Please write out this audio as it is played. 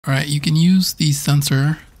Alright, you can use the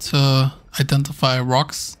sensor to identify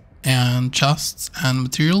rocks and chests and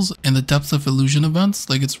materials in the depths of illusion events.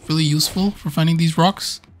 Like, it's really useful for finding these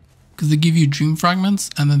rocks because they give you dream fragments,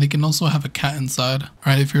 and then they can also have a cat inside.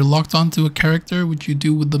 Alright, if you're locked onto a character, which you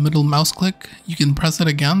do with the middle mouse click, you can press it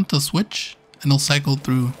again to switch and it'll cycle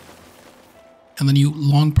through. And then you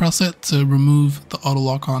long press it to remove the auto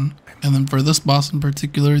lock on. And then for this boss in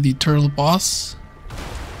particular, the turtle boss,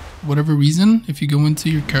 whatever reason, if you go into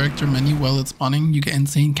your character menu while it's spawning, you get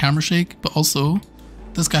insane camera shake, but also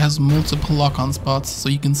this guy has multiple lock-on spots, so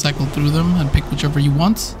you can cycle through them and pick whichever you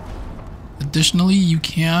want. Additionally, you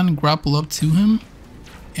can grapple up to him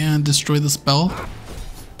and destroy the spell.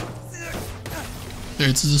 There,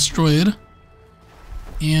 it's destroyed,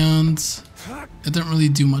 and it didn't really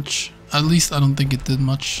do much. At least I don't think it did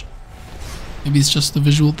much. Maybe it's just a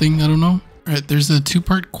visual thing, I don't know. Alright, there's a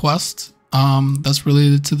two-part quest that's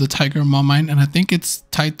related to the tiger maw mine, and I think it's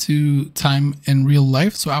tied to time in real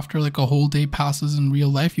life. So after like a whole day passes in real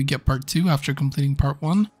life, you get part 2 after completing part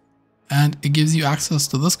 1, and it gives you access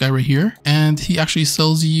to this guy right here, and he actually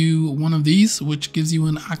sells you one of these, which gives you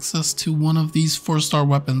an access to one of these 4-star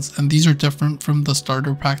weapons, and these are different from the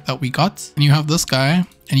starter pack that we got. And you have this guy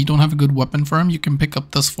and you don't have a good weapon for him, you can pick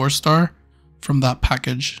up this 4-star from that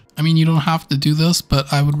package. I mean, you don't have to do this,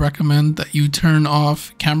 but I would recommend that you turn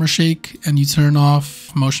off camera shake and you turn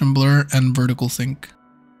off motion blur and vertical sync.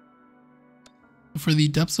 For the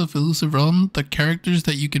Depths of Elusive Realm, the characters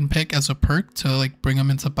that you can pick as a perk to like bring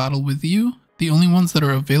them into battle with you, the only ones that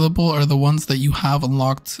are available are the ones that you have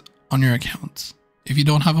unlocked on your account. If you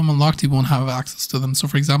don't have them unlocked, you won't have access to them. So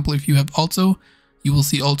for example, if you have Alto, you will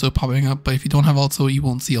see Alto popping up, but if you don't have Alto, you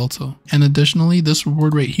won't see Alto. And additionally, this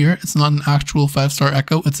reward right here, it's not an actual 5-star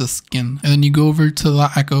echo, it's a skin. And then you go over to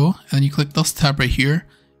that echo, and then you click this tab right here,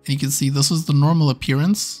 and you can see this is the normal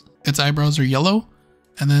appearance. Its eyebrows are yellow,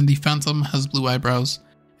 and then the Phantom has blue eyebrows.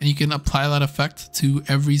 And you can apply that effect to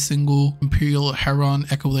every single Imperial Heron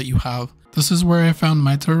echo that you have. This is where I found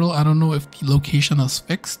my turtle. I don't know if the location is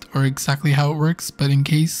fixed or exactly how it works, but in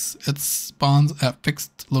case it spawns at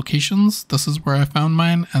fixed locations, this is where I found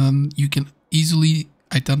mine, and then you can easily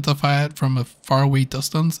identify it from a far away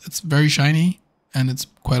distance. It's very shiny and it's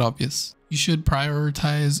quite obvious. You should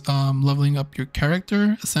prioritize leveling up your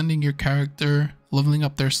character, ascending your character, leveling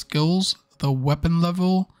up their skills, the weapon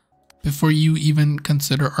level, before you even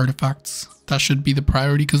consider artifacts. That should be the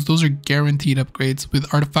priority because those are guaranteed upgrades.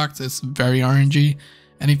 With artifacts, it's very RNG.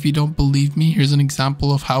 And if you don't believe me, here's an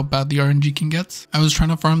example of how bad the RNG can get. I was trying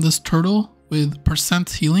to farm this turtle with percent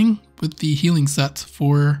healing with the healing set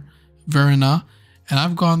for Verena, and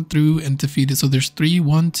I've gone through and defeated. So there's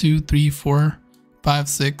 1, 2, 3, 4, 5,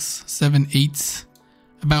 6, 7, 8,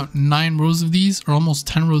 about 9 rows of these, or almost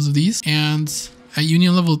 10 rows of these. And at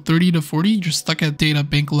union level 30 to 40, you're stuck at data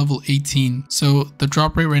bank level 18. So the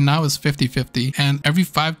drop rate right now is 50-50. And every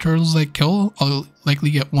 5 turtles I kill, I'll likely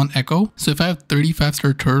get 1 echo. So if I have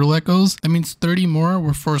 35-star turtle echoes, that means 30 more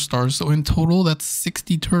were 4 stars. So in total, that's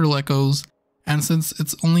 60 turtle echoes. And since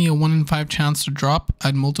it's only a 1 in 5 chance to drop,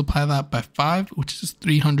 I'd multiply that by 5, which is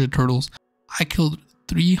 300 turtles. I killed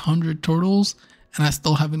 300 turtles and I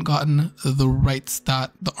still haven't gotten the right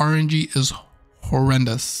stat. The RNG is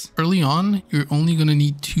horrendous. Early on, you're only going to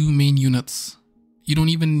need 2 main units. You don't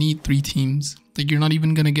even need 3 teams. Like, you're not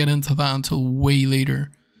even going to get into that until way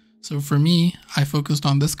later. So for me, I focused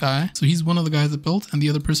on this guy. So he's one of the guys I built, and the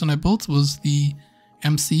other person I built was the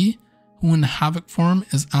MC, who in Havoc form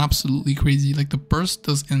is absolutely crazy. Like, the burst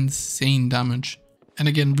does insane damage. And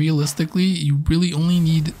again, realistically, you really only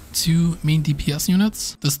need 2 main DPS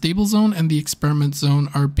units. The stable zone and the experiment zone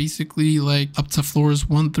are basically like up to floors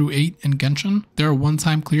 1 through 8 in Genshin. They're a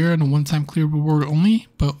one-time clear and a one-time clear reward only,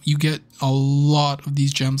 but you get a lot of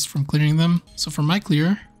these gems from clearing them. So for my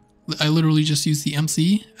clear, I literally just use the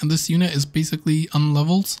MC, and this unit is basically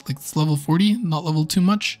unleveled, like it's level 40, not leveled too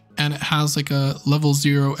much, and it has like a level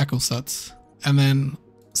 0 echo sets. And then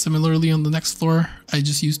similarly on the next floor, I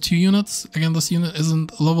just use 2 units. Again, this unit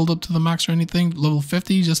isn't leveled up to the max or anything, level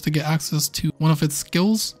 50 just to get access to one of its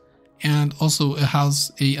skills, and also it has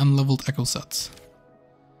a unleveled echo set.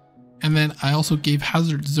 And then I also gave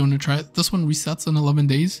Hazard Zone a try. This one resets in 11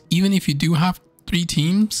 days. Even if you do have 3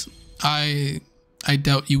 teams, I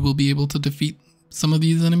doubt you will be able to defeat some of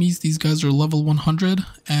these enemies. These guys are level 100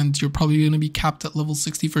 and you're probably going to be capped at level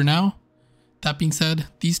 60 for now. That being said,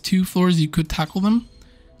 these 2 floors, you could tackle them.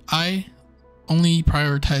 I only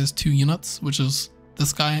prioritized 2 units, which is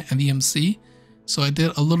this guy and the MC. So I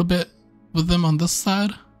did a little bit with them on this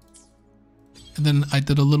side. And then I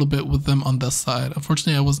did a little bit with them on this side.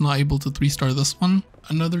 Unfortunately, I was not able to 3-star this one.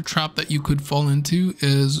 Another trap that you could fall into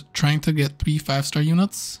is trying to get 3 5-star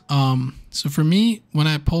units. So for me, when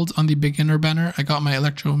I pulled on the beginner banner, I got my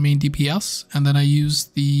Electro main DPS, and then I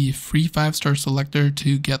used the free 5-star selector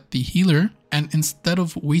to get the healer. And instead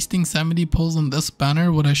of wasting 70 pulls on this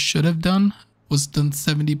banner, what I should have done was done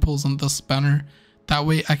 70 pulls on this banner. That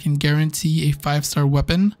way I can guarantee a 5-star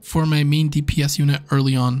weapon for my main DPS unit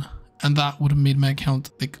early on. And that would have made my account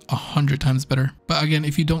like 100 times better. But again,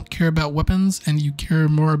 if you don't care about weapons and you care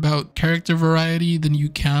more about character variety, then you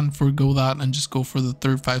can forego that and just go for the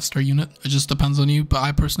third 5-star unit. It just depends on you. But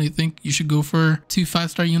I personally think you should go for 2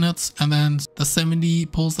 5-star units, and then the 70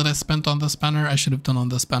 pulls that I spent on this banner, I should have done on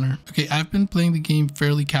this banner. Okay, I've been playing the game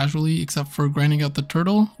fairly casually, except for grinding out the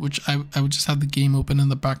turtle, which I would just have the game open in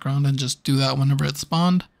the background and just do that whenever it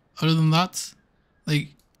spawned. Other than that,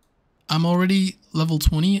 like, I'm already level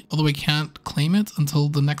 20, although I can't claim it until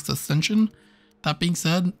the next ascension. That being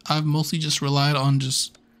said, I've mostly just relied on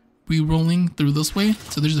just re-rolling through this way.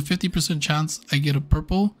 So there's a 50% chance I get a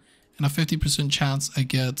purple and a 50% chance I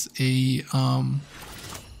get a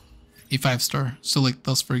 5-star. So like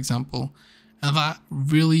this, for example. And that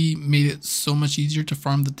really made it so much easier to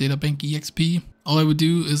farm the data bank EXP. All I would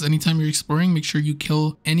do is anytime you're exploring, make sure you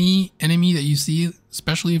kill any enemy that you see,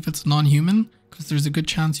 especially if it's non-human. Because there's a good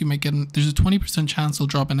chance you might get, there's a 20% chance it'll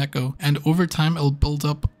drop an echo, and over time it'll build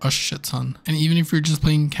up a shit ton. And even if you're just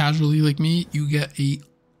playing casually like me, you get a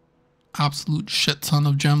absolute shit ton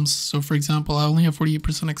of gems. So for example, I only have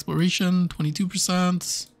 48% exploration,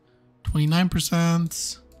 22%,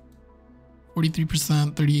 29%,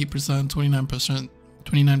 43%, 38%, 29%,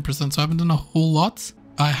 29%. So I haven't done a whole lot.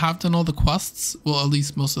 I have done all the quests, well, at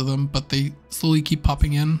least most of them, but they slowly keep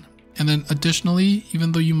popping in. And then additionally,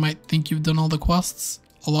 even though you might think you've done all the quests,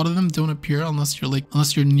 a lot of them don't appear unless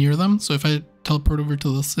you're near them. So if I teleport over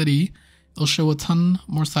to the city, it'll show a ton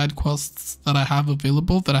more side quests that I have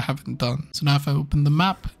available that I haven't done. So now if I open the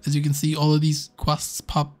map, as you can see, all of these quests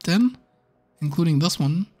popped in, including this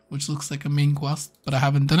one, which looks like a main quest, but I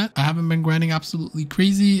haven't done it. I haven't been grinding absolutely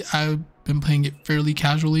crazy. I've been playing it fairly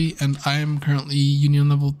casually, and I am currently Union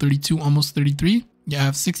level 32, almost 33. Yeah, I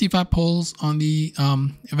have 65 pulls on the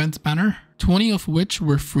events banner, 20 of which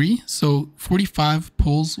were free. So 45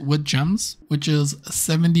 pulls with gems, which is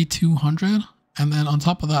 7,200. And then on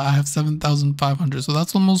top of that, I have 7,500. So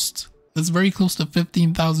that's very close to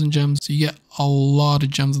 15,000 gems. So you get a lot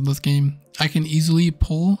of gems in this game. I can easily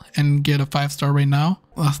pull and get a 5-star right now.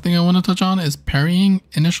 Last thing I want to touch on is parrying.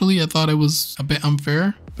 Initially, I thought it was a bit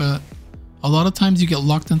unfair, but a lot of times you get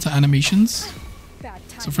locked into animations.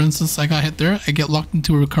 So for instance, I got hit there, I get locked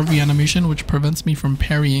into a recovery animation, which prevents me from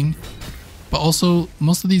parrying. But also,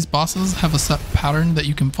 most of these bosses have a set pattern that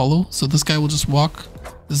you can follow. So this guy will just walk.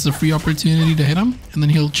 This is a free opportunity to hit him, and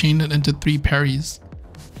then he'll chain it into 3 parries.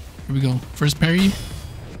 Here we go. First parry,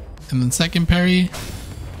 and then second parry,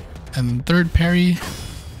 and then third parry.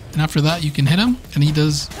 And after that, you can hit him, and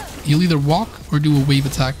he'll either walk or do a wave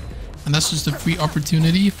attack. And that's just a free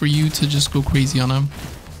opportunity for you to just go crazy on him.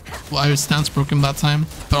 Well, I stance broke him that time,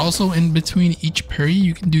 but also in between each parry,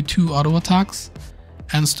 you can do 2 auto attacks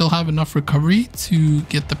and still have enough recovery to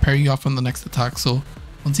get the parry off on the next attack. So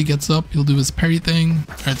once he gets up, he'll do his parry thing.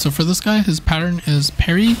 All right, so for this guy, his pattern is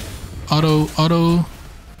parry, auto, auto,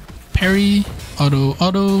 parry, auto,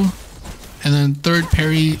 auto, and then third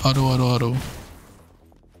parry, auto, auto, auto.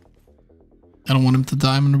 I don't want him to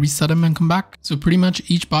die. I'm going to reset him and come back. So pretty much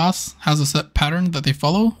each boss has a set pattern that they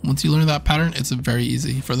follow. Once you learn that pattern, it's very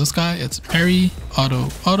easy. For this guy, it's parry, auto,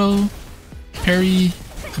 auto, parry,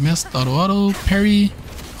 I missed, auto, auto, parry,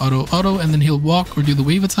 auto, auto, and then he'll walk or do the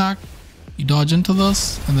wave attack. You dodge into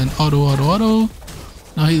this, and then auto, auto, auto.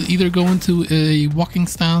 Now he'll either go into a walking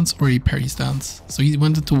stance or a parry stance. So he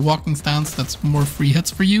went into a walking stance, that's more free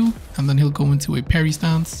hits for you, and then he'll go into a parry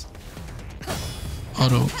stance.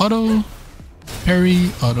 Auto, auto, parry,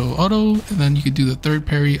 auto, auto, and then you could do the third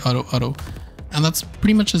parry, auto, auto. And that's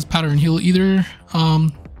pretty much his pattern. He'll either,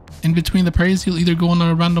 in between the parries, he'll either go on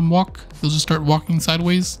a random walk, he'll just start walking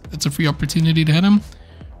sideways, it's a free opportunity to hit him,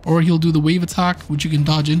 or he'll do the wave attack, which you can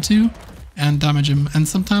dodge into and damage him. And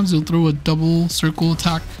sometimes he'll throw a double circle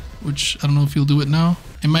attack, which I don't know if he'll do it now.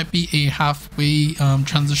 It might be a halfway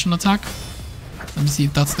transition attack. Let me see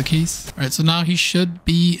if that's the case. All right, so now he should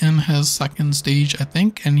be in his second stage, I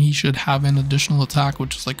think, and he should have an additional attack,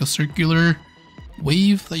 which is like a circular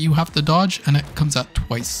wave that you have to dodge, and it comes out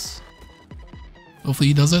twice. Hopefully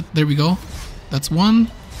he does it. There we go. That's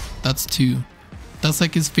 1. That's 2. That's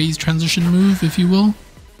like his phase transition move, if you will.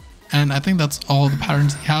 And I think that's all the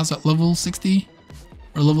patterns he has at level 60,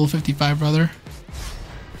 or level 55 rather.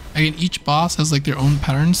 Again, each boss has like their own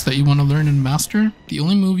patterns that you want to learn and master. The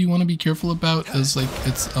only move you want to be careful about is like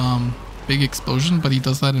its big explosion, but he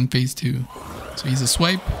does that in phase 2. So he's a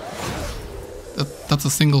swipe. That's a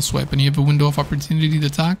single swipe, and you have a window of opportunity to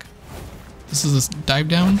attack. This is a dive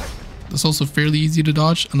down. That's also fairly easy to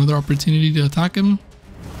dodge. Another opportunity to attack him.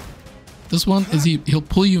 This one is he'll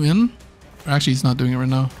pull you in. Or actually, he's not doing it right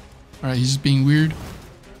now. Alright, he's just being weird.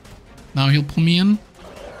 Now he'll pull me in.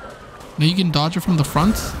 Now you can dodge it from the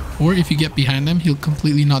front, or if you get behind him, he'll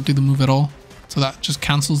completely not do the move at all. So that just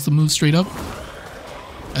cancels the move straight up.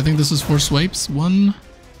 I think this is 4 swipes. 1,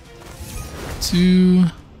 2,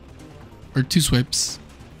 or 2 swipes.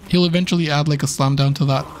 He'll eventually add like a slam down to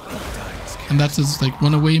that. And that's his like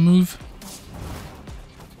runaway move.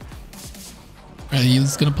 Alright,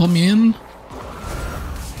 he's gonna pull me in.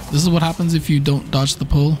 This is what happens if you don't dodge the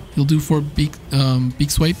pull. He'll do 4 beak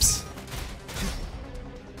swipes.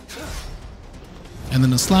 And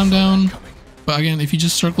then a slam down. But again, if you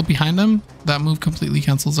just circle behind him, that move completely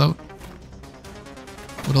cancels out.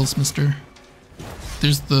 What else, mister?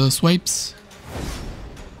 There's the swipes.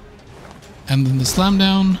 And then the slam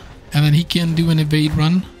down. And then he can do an evade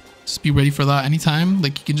run. Just be ready for that anytime.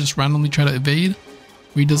 Like, you can just randomly try to evade.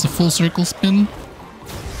 Where he does a full circle spin.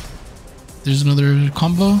 There's another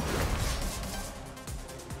combo.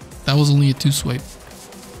 That was only a 2 swipe.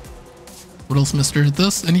 What else, mister?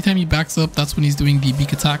 This, anytime he backs up, that's when he's doing the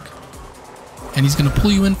beak attack. And he's gonna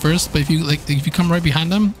pull you in first, but if you come right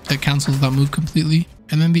behind him, it cancels that move completely.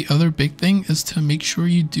 And then the other big thing is to make sure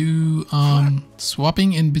you do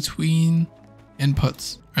swapping in between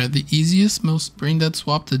inputs. Alright, the easiest, most brain dead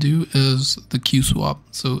swap to do is the Q swap.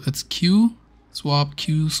 So it's Q swap,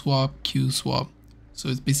 Q swap, Q swap. So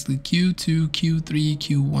it's basically Q2, Q3,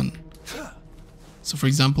 Q1. So for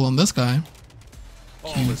example, on this guy,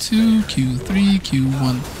 Q2, Q3,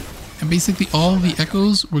 Q1. And basically all the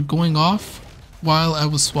echoes were going off while I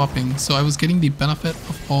was swapping. So I was getting the benefit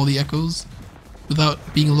of all the echoes without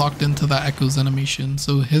being locked into that echoes animation.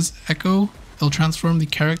 So his echo, it'll transform the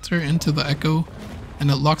character into the echo and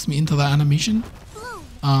it locks me into that animation.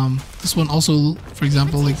 This one also, for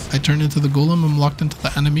example, like I turn into the golem, I'm locked into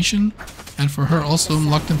the animation. And for her also, I'm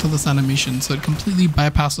locked into this animation. So it completely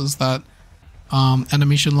bypasses that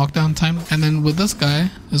animation lockdown time. And then with this guy,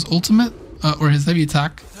 his ultimate or his heavy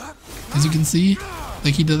attack, as you can see,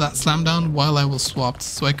 like he did that slam down while I was swapped.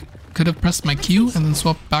 So I could have pressed my Q and then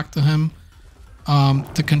swapped back to him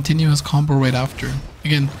to continue his combo right after.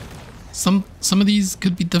 Again, some of these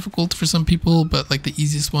could be difficult for some people, but like the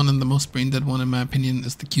easiest one and the most brain dead one in my opinion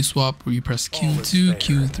is the Q swap, where you press Q2,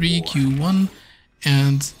 Q3, Q1,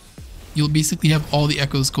 and you'll basically have all the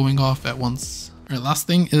echoes going off at once. Alright, last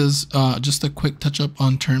thing is just a quick touch up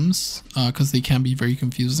on terms, because they can be very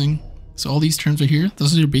confusing. So all these terms are here.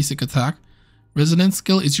 This is your basic attack. Resonance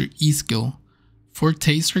skill is your E skill.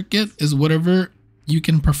 Forte circuit is whatever you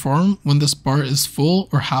can perform when this bar is full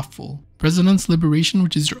or half full. Resonance liberation,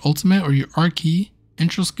 which is your ultimate or your R key.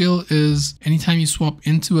 Intro skill is anytime you swap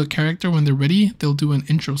into a character when they're ready, they'll do an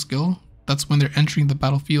intro skill. That's when they're entering the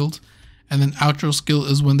battlefield. And then outro skill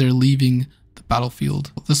is when they're leaving the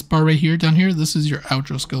battlefield. This bar right here, down here, this is your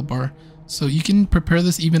outro skill bar. So you can prepare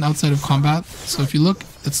this even outside of combat. So if you look,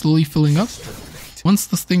 it's slowly filling up. Once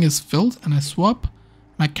this thing is filled and I swap,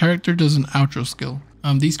 my character does an outro skill.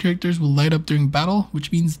 These characters will light up during battle,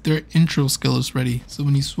 which means their intro skill is ready. So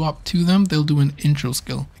when you swap to them, they'll do an intro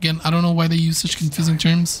skill. Again, I don't know why they use such confusing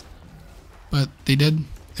terms, but they did.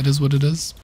 It is what it is.